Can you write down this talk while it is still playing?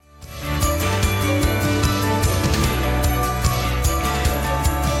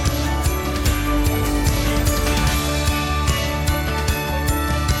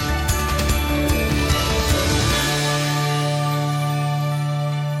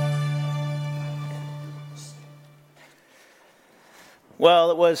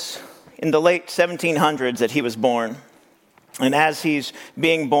Well, it was in the late 1700s that he was born. And as he's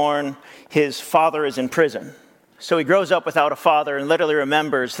being born, his father is in prison. So he grows up without a father and literally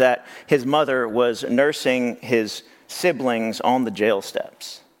remembers that his mother was nursing his siblings on the jail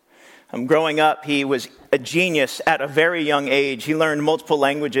steps. Growing up, he was a genius at a very young age. He learned multiple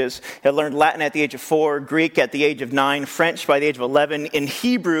languages. He learned Latin at the age of 4, Greek at the age of 9, French by the age of 11, and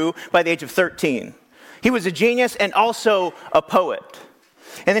Hebrew by the age of 13. He was a genius and also a poet.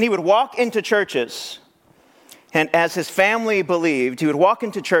 And then he would walk into churches, and as his family believed, he would walk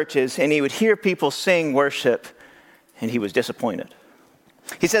into churches and he would hear people sing worship, and he was disappointed.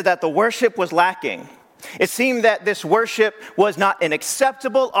 He said that the worship was lacking. It seemed that this worship was not an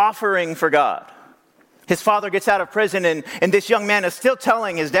acceptable offering for God. His father gets out of prison, and this young man is still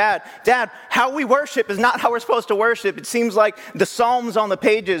telling his dad, how we worship is not how we're supposed to worship. It seems like the Psalms on the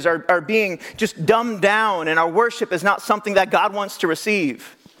pages are being just dumbed down, and our worship is not something that God wants to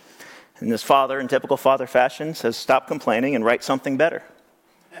receive. And this father, in typical father fashion, says, stop complaining and write something better.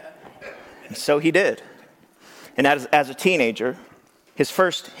 And so he did. And as a teenager, his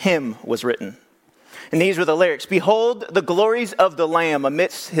first hymn was written. And these were the lyrics. Behold the glories of the Lamb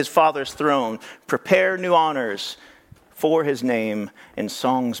amidst his Father's throne. Prepare new honors for his name and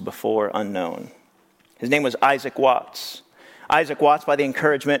songs before unknown. His name was Isaac Watts. Isaac Watts, by the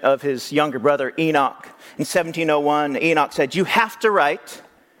encouragement of his younger brother Enoch. In 1701, Enoch said, you have to write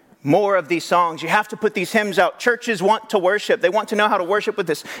more of these songs. You have to put these hymns out. Churches want to worship. They want to know how to worship with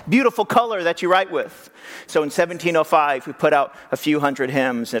this beautiful color that you write with. So in 1705, we put out a few hundred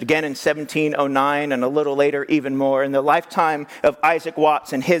hymns. And again in 1709 and a little later, even more. In the lifetime of Isaac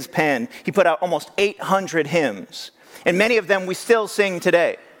Watts and his pen, he put out almost 800 hymns. And many of them we still sing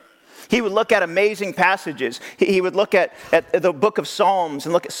today. He would look at amazing passages. He would look at the book of Psalms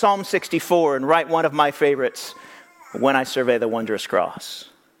and look at Psalm 64 and write one of my favorites, When I Survey the Wondrous Cross.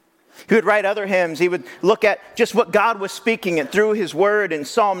 He would write other hymns. He would look at just what God was speaking and through his word in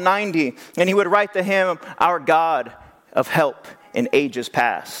Psalm 90. And he would write the hymn, Our God of Help in Ages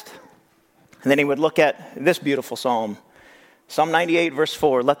Past. And then he would look at this beautiful psalm, Psalm 98, verse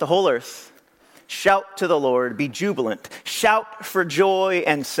 4. Let the whole earth shout to the Lord, be jubilant, shout for joy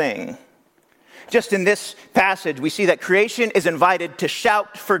and sing. Just in this passage, we see that creation is invited to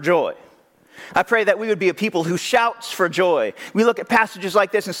shout for joy. I pray that we would be a people who shouts for joy. We look at passages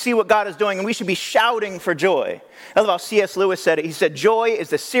like this and see what God is doing, and we should be shouting for joy. I love how C.S. Lewis said it. He said, joy is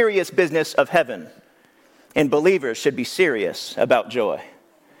the serious business of heaven, and believers should be serious about joy.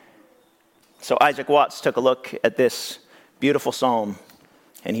 So Isaac Watts took a look at this beautiful psalm,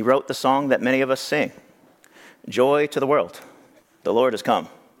 and he wrote the song that many of us sing. Joy to the world, the Lord has come.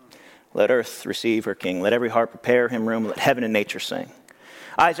 Let earth receive her King. Let every heart prepare him room. Let heaven and nature sing.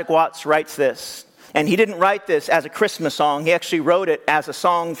 Isaac Watts writes this, and he didn't write this as a Christmas song. He actually wrote it as a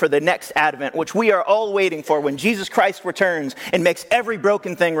song for the next Advent, which we are all waiting for when Jesus Christ returns and makes every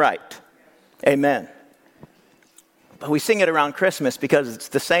broken thing right. Amen. But we sing it around Christmas because it's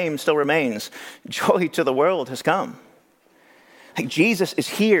the same still remains. Joy to the world has come. Like Jesus is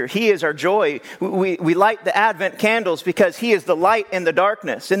here. He is our joy. We light the Advent candles because he is the light in the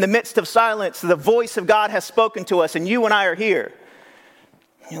darkness. In the midst of silence, the voice of God has spoken to us, and you and I are here.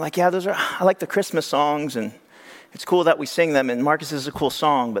 You're like, yeah, I like the Christmas songs, and it's cool that we sing them, and Markus is a cool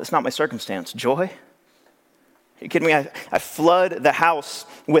song, but it's not my circumstance. Joy? Are you kidding me? I flood the house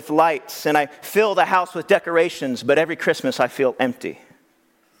with lights, and I fill the house with decorations, but every Christmas I feel empty.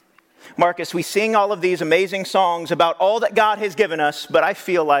 Markus, we sing all of these amazing songs about all that God has given us, but I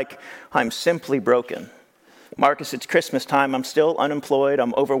feel like I'm simply broken. Markus, it's Christmas time. I'm still unemployed.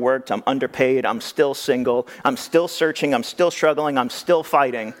 I'm overworked. I'm underpaid. I'm still single. I'm still searching. I'm still struggling. I'm still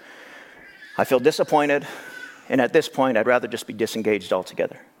fighting. I feel disappointed. And at this point, I'd rather just be disengaged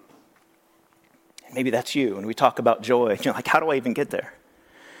altogether. Maybe that's you. And we talk about joy. You're like, how do I even get there?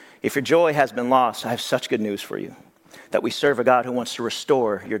 If your joy has been lost, I have such good news for you. That we serve a God who wants to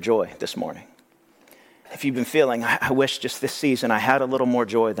restore your joy this morning. If you've been feeling, I wish just this season I had a little more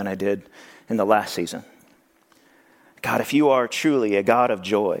joy than I did in the last season. God, if you are truly a God of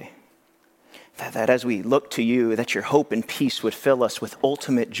joy, that as we look to you, that your hope and peace would fill us with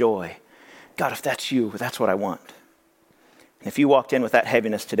ultimate joy. God, if that's you, that's what I want. And if you walked in with that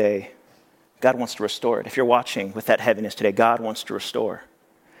heaviness today, God wants to restore it. If you're watching with that heaviness today, God wants to restore.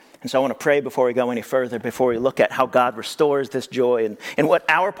 And so I want to pray before we go any further, before we look at how God restores this joy and what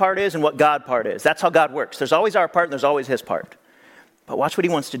our part is and what God's part is. That's how God works. There's always our part and there's always his part. But watch what he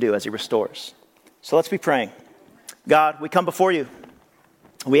wants to do as he restores. So let's be praying. God, we come before you.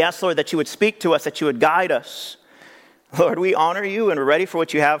 We ask, Lord, that you would speak to us, that you would guide us. Lord, we honor you and we're ready for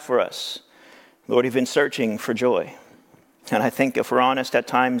what you have for us. Lord, we've been searching for joy. And I think if we're honest, at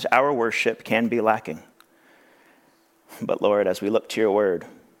times our worship can be lacking. But Lord, as we look to your word,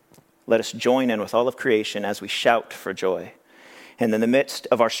 let us join in with all of creation as we shout for joy. And in the midst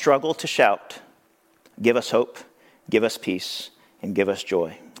of our struggle to shout, give us hope, give us peace, and give us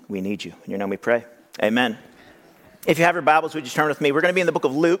joy. We need you. In your name we pray. Amen. If you have your Bibles, would you turn with me? We're going to be in the book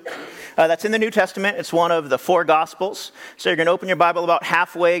of Luke. That's in the New Testament. It's one of the 4 Gospels. So you're going to open your Bible about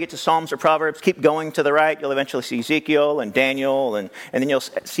halfway, get to Psalms or Proverbs, keep going to the right. You'll eventually see Ezekiel and Daniel, and then you'll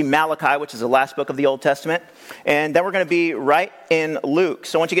see Malachi, which is the last book of the Old Testament. And then we're going to be right in Luke.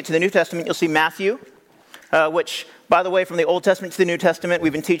 So once you get to the New Testament, you'll see Matthew, which, by the way, from the Old Testament to the New Testament,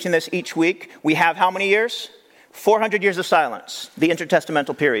 we've been teaching this each week. We have how many years? 400 years of silence, the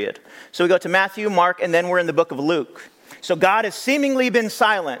intertestamental period. So we go to Matthew, Mark, and then we're in the book of Luke. So God has seemingly been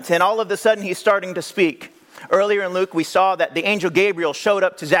silent, and all of a sudden he's starting to speak. Earlier in Luke, we saw that the angel Gabriel showed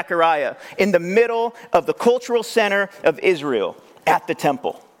up to Zechariah in the middle of the cultural center of Israel at the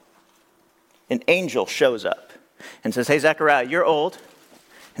temple. An angel shows up and says, "Hey, Zechariah, you're old,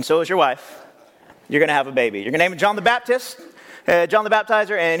 and so is your wife. You're going to have a baby. You're going to name him John the Baptist." John the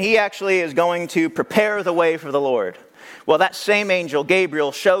Baptizer, and he actually is going to prepare the way for the Lord. Well, that same angel,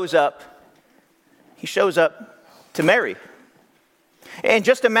 Gabriel, shows up. He shows up to Mary. And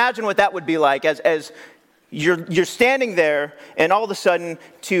just imagine what that would be like as you're standing there, and all of a sudden,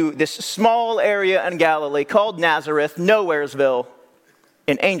 to this small area in Galilee called Nazareth, Nowheresville,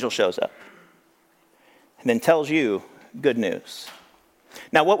 an angel shows up and then tells you good news.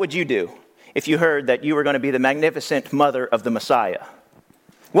 Now, what would you do if you heard that you were going to be the magnificent mother of the Messiah?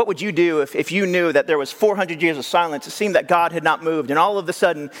 What would you do if you knew that there was 400 years of silence? It seemed that God had not moved, and all of a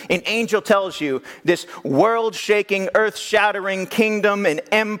sudden, an angel tells you this world-shaking, earth-shattering, kingdom and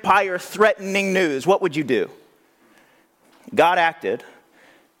empire-threatening news. What would you do? God acted.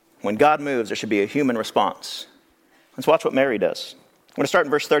 When God moves, there should be a human response. Let's watch what Mary does. I'm going to start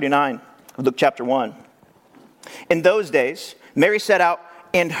in verse 39 of Luke chapter 1. In those days, Mary set out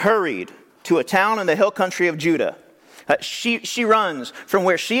and hurried to a town in the hill country of Judah. She runs from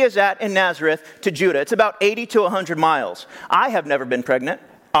where she is at in Nazareth to Judah. It's about 80 to 100 miles. I have never been pregnant,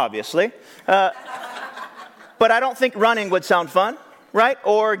 obviously. But I don't think running would sound fun, right?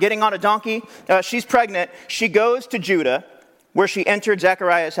 Or getting on a donkey. She's pregnant. She goes to Judah, where she entered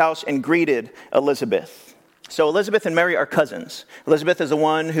Zechariah's house and greeted Elizabeth. So Elizabeth and Mary are cousins. Elizabeth is the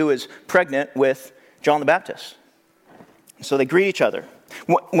one who is pregnant with John the Baptist. So they greet each other.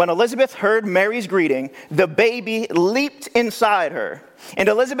 When Elizabeth heard Mary's greeting, the baby leaped inside her, and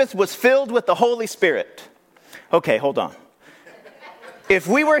Elizabeth was filled with the Holy Spirit. Okay, hold on. If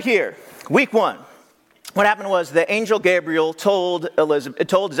we were here, week 1, what happened was the angel Gabriel told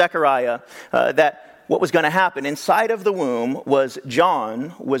Zechariah that what was going to happen inside of the womb was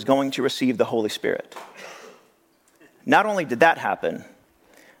John was going to receive the Holy Spirit. Not only did that happen,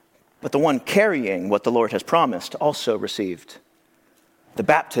 but the one carrying what the Lord has promised also received the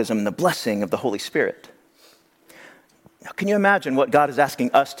baptism and the blessing of the Holy Spirit. Now, can you imagine what God is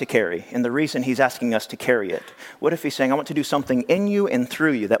asking us to carry and the reason he's asking us to carry it? What if he's saying, I want to do something in you and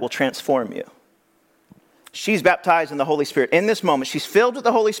through you that will transform you? She's baptized in the Holy Spirit. In this moment, she's filled with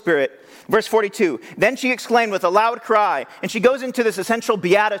the Holy Spirit. Verse 42, then she exclaimed with a loud cry, and she goes into this essential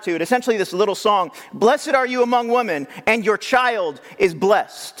beatitude, essentially this little song, "Blessed are you among women, and your child is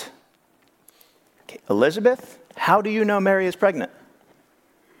blessed." Okay, Elizabeth, how do you know Mary is pregnant?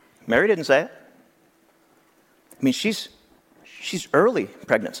 Mary didn't say it. I mean, she's early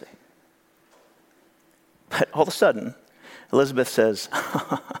pregnancy. But all of a sudden, Elizabeth says,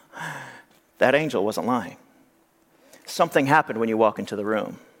 that angel wasn't lying. Something happened when you walk into the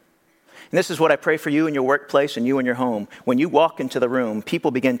room. And this is what I pray for you in your workplace and you in your home. When you walk into the room,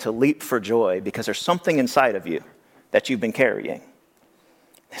 people begin to leap for joy because there's something inside of you that you've been carrying.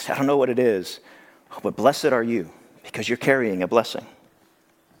 They say, I don't know what it is, but blessed are you because you're carrying a blessing.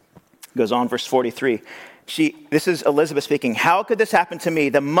 Goes on, verse 43. This is Elizabeth speaking. How could this happen to me?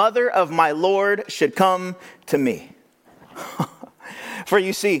 The mother of my Lord should come to me. For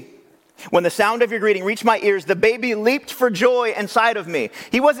you see, when the sound of your greeting reached my ears, the baby leaped for joy inside of me.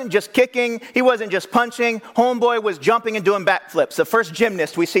 He wasn't just kicking. He wasn't just punching. Homeboy was jumping and doing backflips. The first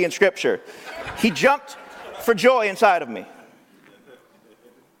gymnast we see in Scripture. He jumped for joy inside of me.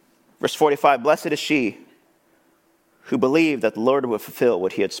 Verse 45, blessed is she who believed that the Lord would fulfill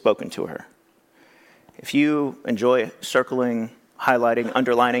what he had spoken to her. If you enjoy circling, highlighting,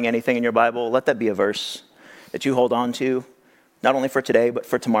 underlining anything in your Bible, let that be a verse that you hold on to, not only for today, but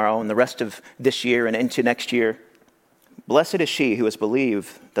for tomorrow and the rest of this year and into next year. Blessed is she who has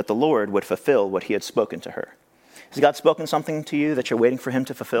believed that the Lord would fulfill what he had spoken to her. Has God spoken something to you that you're waiting for him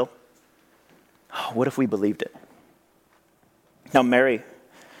to fulfill? Oh, what if we believed it? Now, Mary,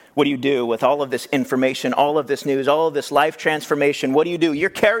 what do you do with all of this information, all of this news, all of this life transformation? What do you do? You're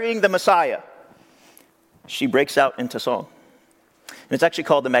carrying the Messiah. She breaks out into song. And it's actually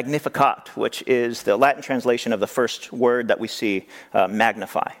called the Magnificat, which is the Latin translation of the first word that we see,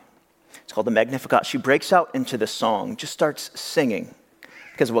 magnify. It's called the Magnificat. She breaks out into the song, just starts singing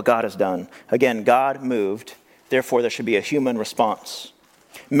because of what God has done. Again, God moved, therefore there should be a human response.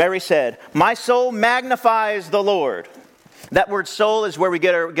 Mary said, "My soul magnifies the Lord." That word soul is where we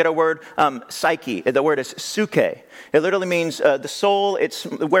get our word psyche. The word is suke. It literally means the soul. It's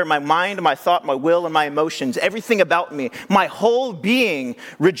where my mind, my thought, my will, and my emotions, everything about me, my whole being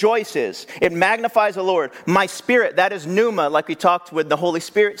rejoices. It magnifies the Lord. My spirit, that is pneuma, like we talked with the Holy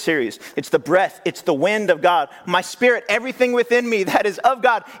Spirit series. It's the breath. It's the wind of God. My spirit, everything within me that is of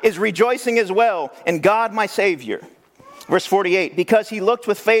God, is rejoicing as well in God my Savior. Verse 48, because he looked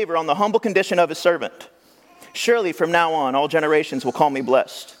with favor on the humble condition of his servant. Surely from now on, all generations will call me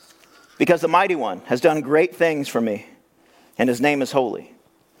blessed, because the Mighty One has done great things for me, and his name is holy.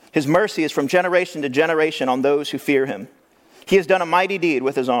 His mercy is from generation to generation on those who fear him. He has done a mighty deed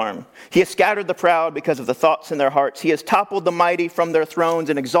with his arm. He has scattered the proud because of the thoughts in their hearts. He has toppled the mighty from their thrones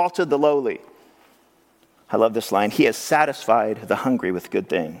and exalted the lowly. I love this line. He has satisfied the hungry with good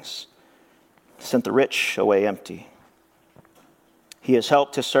things, sent the rich away empty. He has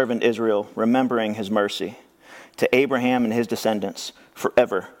helped his servant Israel, remembering his mercy to Abraham and his descendants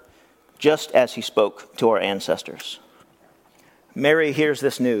forever, just as he spoke to our ancestors. Mary hears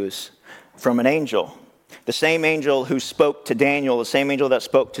this news from an angel, the same angel who spoke to Daniel, the same angel that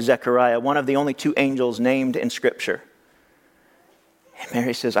spoke to Zechariah, one of the only two angels named in Scripture. And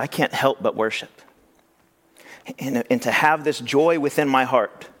Mary says, I can't help but worship. And to have this joy within my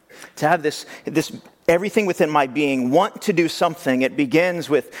heart, to have this everything within my being want to do something, it begins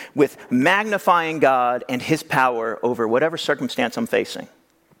with magnifying God and his power over whatever circumstance I'm facing.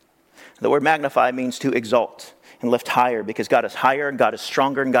 The word magnify means to exalt and lift higher, because God is higher and God is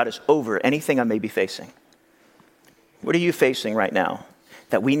stronger and God is over anything I may be facing. What are you facing right now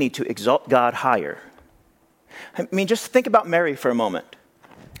that we need to exalt God higher? I mean, just think about Mary for a moment.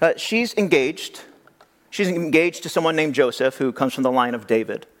 She's engaged. She's engaged to someone named Joseph, who comes from the line of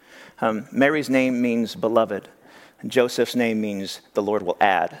David. Mary's name means beloved, and Joseph's name means the Lord will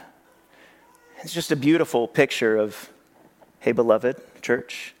add. It's just a beautiful picture of, hey, beloved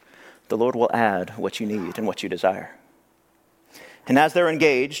church, the Lord will add what you need and what you desire. And as they're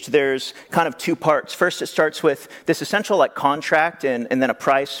engaged, there's kind of two parts. First, it starts with this essential contract and then a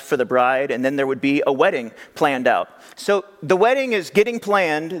price for the bride, and then there would be a wedding planned out. So the wedding is getting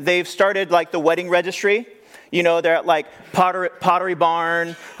planned. They've started the wedding registry. You know, they're at Pottery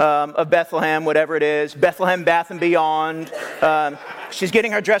Barn of Bethlehem, whatever it is, Bethlehem Bath and Beyond. She's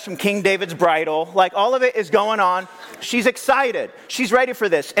getting her dress from King David's Bridal. All of it is going on. She's excited. She's ready for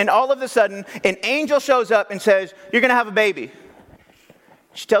this. And all of a sudden, an angel shows up and says, you're going to have a baby.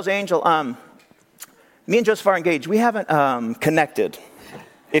 She tells the angel, me and Joseph are engaged. We haven't connected,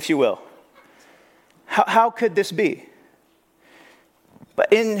 if you will. How could this be?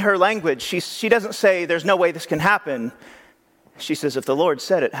 But in her language, she doesn't say, there's no way this can happen. She says, if the Lord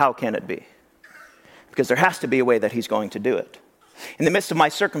said it, how can it be? Because there has to be a way that he's going to do it. In the midst of my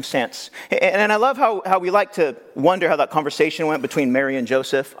circumstance. And I love how we like to wonder how that conversation went between Mary and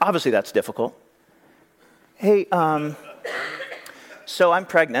Joseph. Obviously, that's difficult. Hey, so I'm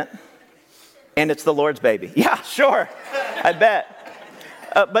pregnant, and it's the Lord's baby. Yeah, sure, I bet.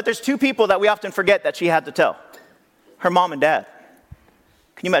 But there's two people that we often forget that she had to tell. Her mom and dad.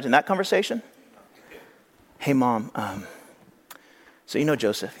 Can you imagine that conversation? Hey, Mom, so you know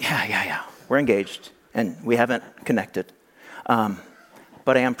Joseph? Yeah. We're engaged, and we haven't connected.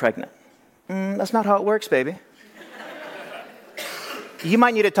 But I am pregnant. That's not how it works, baby. You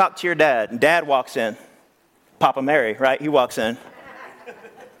might need to talk to your dad. Dad walks in. Papa Mary, right? He walks in.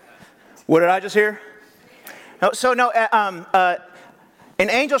 What did I just hear? An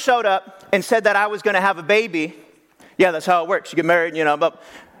angel showed up and said that I was going to have a baby. Yeah, that's how it works. You get married, but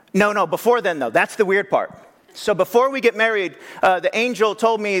no, before then, though. That's the weird part. So before we get married, the angel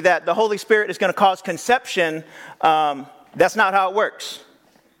told me that the Holy Spirit is going to cause conception. That's not how it works.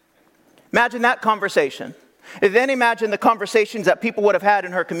 Imagine that conversation. And then imagine the conversations that people would have had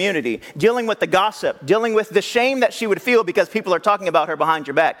in her community, dealing with the gossip, dealing with the shame that she would feel because people are talking about her behind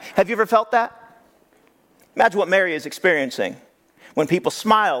your back. Have you ever felt that? Imagine what Mary is experiencing when people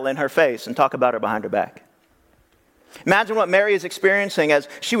smile in her face and talk about her behind her back. Imagine what Mary is experiencing as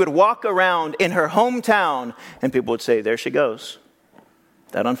she would walk around in her hometown and people would say, there she goes,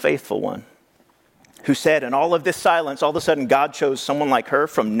 that unfaithful one. who said, in all of this silence, all of a sudden God chose someone like her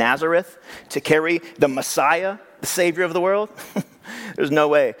from Nazareth to carry the Messiah, the Savior of the world? There's no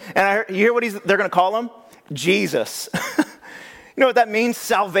way. And you hear what they're going to call him? Jesus. You know what that means?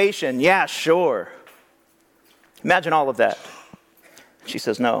 Salvation. Yeah, sure. Imagine all of that. She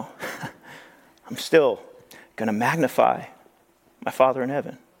says, no, I'm still going to magnify my Father in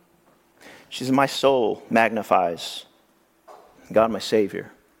heaven. She says, my soul magnifies God, my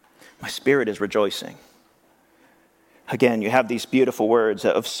Savior. My spirit is rejoicing. Again, you have these beautiful words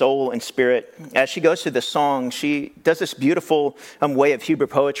of soul and spirit. As she goes through this song, she does this beautiful way of Hebrew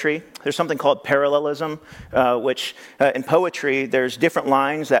poetry. There's something called parallelism, which in poetry, there's different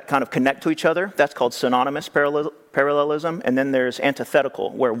lines that kind of connect to each other. That's called synonymous parallelism. And then there's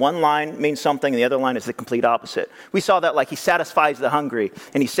antithetical, where one line means something and the other line is the complete opposite. We saw that like he satisfies the hungry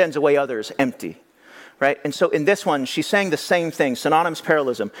and he sends away others empty. Right? And so in this one, she's saying the same thing, synonymous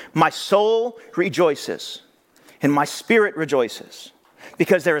parallelism. My soul rejoices. And my spirit rejoices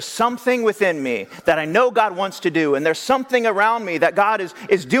because there is something within me that I know God wants to do. And there's something around me that God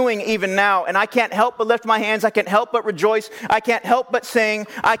is doing even now. And I can't help but lift my hands. I can't help but rejoice. I can't help but sing.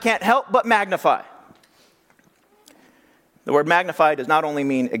 I can't help but magnify. The word magnify does not only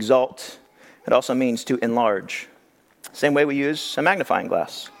mean exalt, it also means to enlarge. Same way we use a magnifying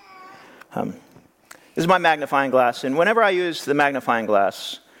glass. This is my magnifying glass. And whenever I use the magnifying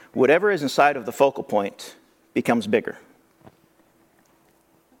glass, whatever is inside of the focal point becomes bigger.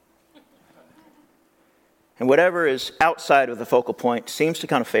 And whatever is outside of the focal point seems to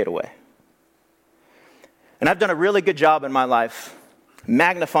kind of fade away. And I've done a really good job in my life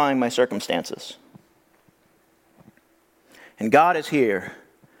magnifying my circumstances. And God is here.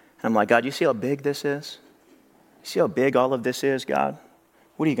 And I'm like, God, you see how big this is? You see how big all of this is, God?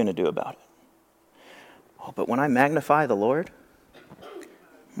 What are you going to do about it? Oh, but when I magnify the Lord,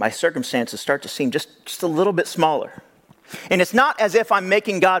 my circumstances start to seem just a little bit smaller. And it's not as if I'm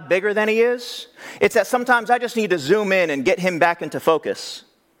making God bigger than he is. It's that sometimes I just need to zoom in and get him back into focus.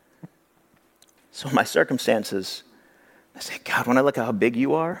 So my circumstances, I say, God, when I look at how big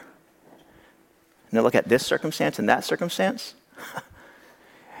you are, and I look at this circumstance and that circumstance,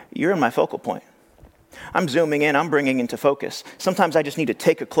 you're in my focal point. I'm zooming in, I'm bringing into focus. Sometimes I just need to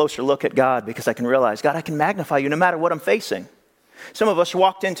take a closer look at God because I can realize, God, I can magnify you no matter what I'm facing. Some of us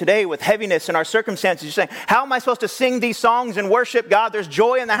walked in today with heaviness in our circumstances. You're saying, how am I supposed to sing these songs and worship God? There's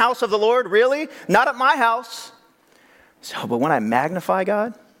joy in the house of the Lord. Really? Not at my house. So, but when I magnify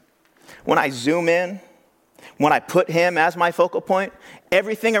God, when I zoom in, when I put him as my focal point,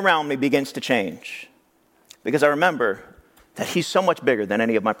 everything around me begins to change. Because I remember that he's so much bigger than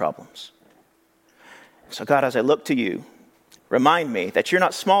any of my problems. So God, as I look to you, remind me that you're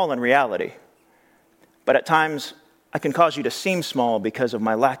not small in reality, but at times I can cause you to seem small because of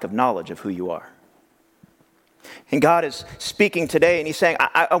my lack of knowledge of who you are. And God is speaking today and he's saying,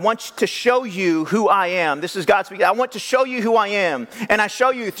 I want to show you who I am. This is God speaking. I want to show you who I am. And I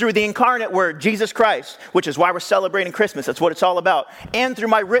show you through the incarnate word, Jesus Christ, which is why we're celebrating Christmas. That's what it's all about. And through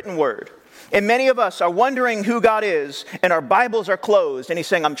my written word. And many of us are wondering who God is and our Bibles are closed. And he's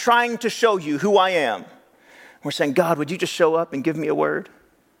saying, I'm trying to show you who I am. We're saying, God, would you just show up and give me a word?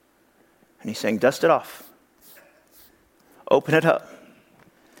 And he's saying, dust it off. Open it up.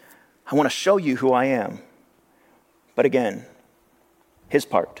 I want to show you who I am. But again, his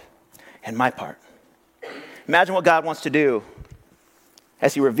part and my part. Imagine what God wants to do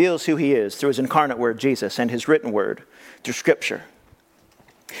as he reveals who he is through his incarnate word, Jesus, and his written word through Scripture.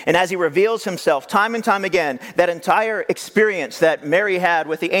 And as he reveals himself time and time again, that entire experience that Mary had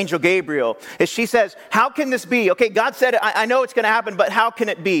with the angel Gabriel, is she says, how can this be? Okay, God said it, I know it's going to happen, but how can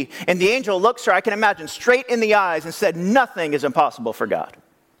it be? And the angel looks her, I can imagine, straight in the eyes and said, nothing is impossible for God.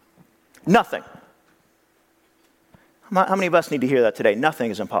 Nothing. How many of us need to hear that today?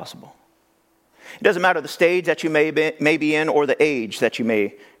 Nothing is impossible. It doesn't matter the stage that you may be in or the age that you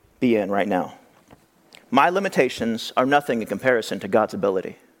may be in right now. My limitations are nothing in comparison to God's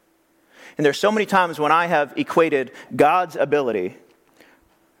ability. And there's so many times when I have equated God's ability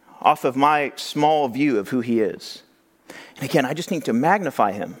off of my small view of who he is. And again, I just need to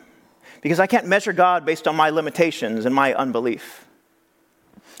magnify him because I can't measure God based on my limitations and my unbelief.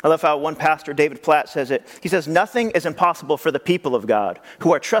 I love how one pastor, David Platt, says it. He says, nothing is impossible for the people of God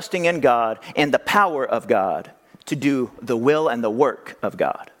who are trusting in God and the power of God to do the will and the work of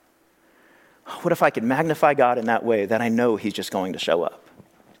God. What if I could magnify God in that way that I know he's just going to show up?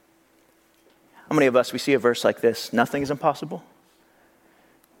 How many of us, we see a verse like this, nothing is impossible?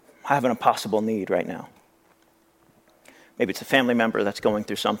 I have an impossible need right now. Maybe it's a family member that's going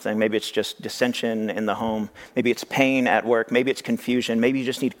through something. Maybe it's just dissension in the home. Maybe it's pain at work. Maybe it's confusion. Maybe you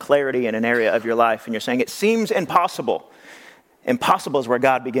just need clarity in an area of your life, and you're saying, it seems impossible. Impossible is where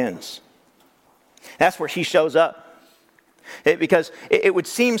God begins. That's where he shows up. Because it would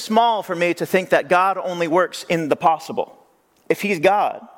seem small for me to think that God only works in the possible. If he's God,